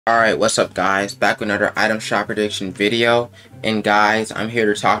Alright, what's up guys? Back with another item shop prediction video. And guys, I'm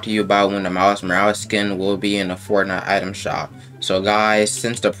here to talk to you about when the Miles Morales skin will be in the Fortnite item shop. So guys,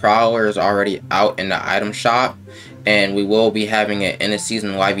 since the Prowler is already out in the item shop, and we will be having an end of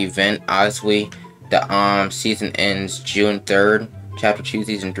season live event, obviously, the season ends June 3rd. Chapter 2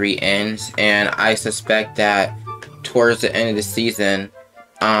 Season 3 ends. And I suspect that towards the end of the season,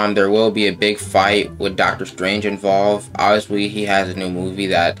 there will be a big fight with Doctor Strange involved. Obviously, he has a new movie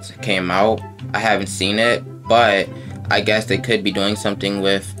that came out. I haven't seen it, but I guess they could be doing something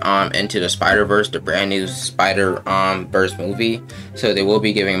with Into the Spider-Verse, the brand new Spider-Verse movie. So they will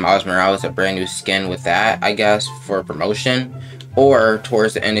be giving Miles Morales a brand new skin with that, I guess, for promotion. Or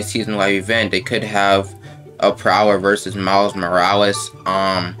towards the end of season live event, they could have a Prowler versus Miles Morales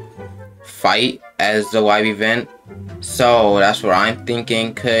fight as the live event. So that's what I'm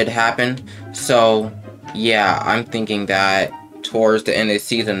thinking could happen. So yeah, I'm thinking that towards the end of the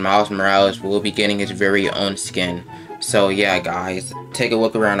season, Miles Morales will be getting his very own skin. So yeah guys, take a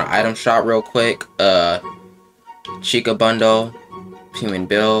look around the item shop real quick. Chica bundle, Human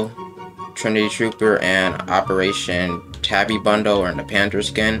Bill, Trinity Trooper, and Operation Tabby bundle or in the Panther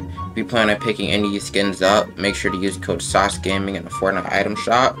skin. If you plan on picking any of these skins up, make sure to use code Sauce Gaming in the Fortnite item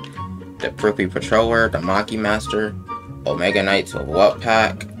shop. The Prickly Patroller, the Maki Master, Omega Knights Level Up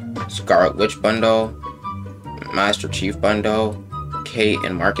Pack, Scarlet Witch Bundle, Master Chief Bundle, Kate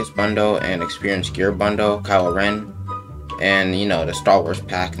and Marcus Bundle, and Experience Gear Bundle, Kylo Ren, and you know, the Star Wars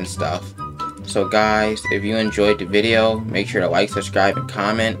pack and stuff. So guys, if you enjoyed the video, make sure to like, subscribe, and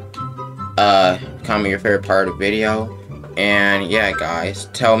comment. Comment your favorite part of the video. And yeah guys,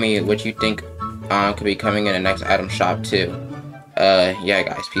 tell me what you think could be coming in the next item shop too. Yeah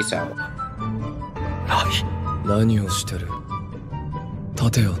guys, peace out. 何をしてる？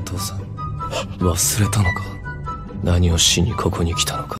立てよ父さん。忘れたのか？何をしにここに来たのか？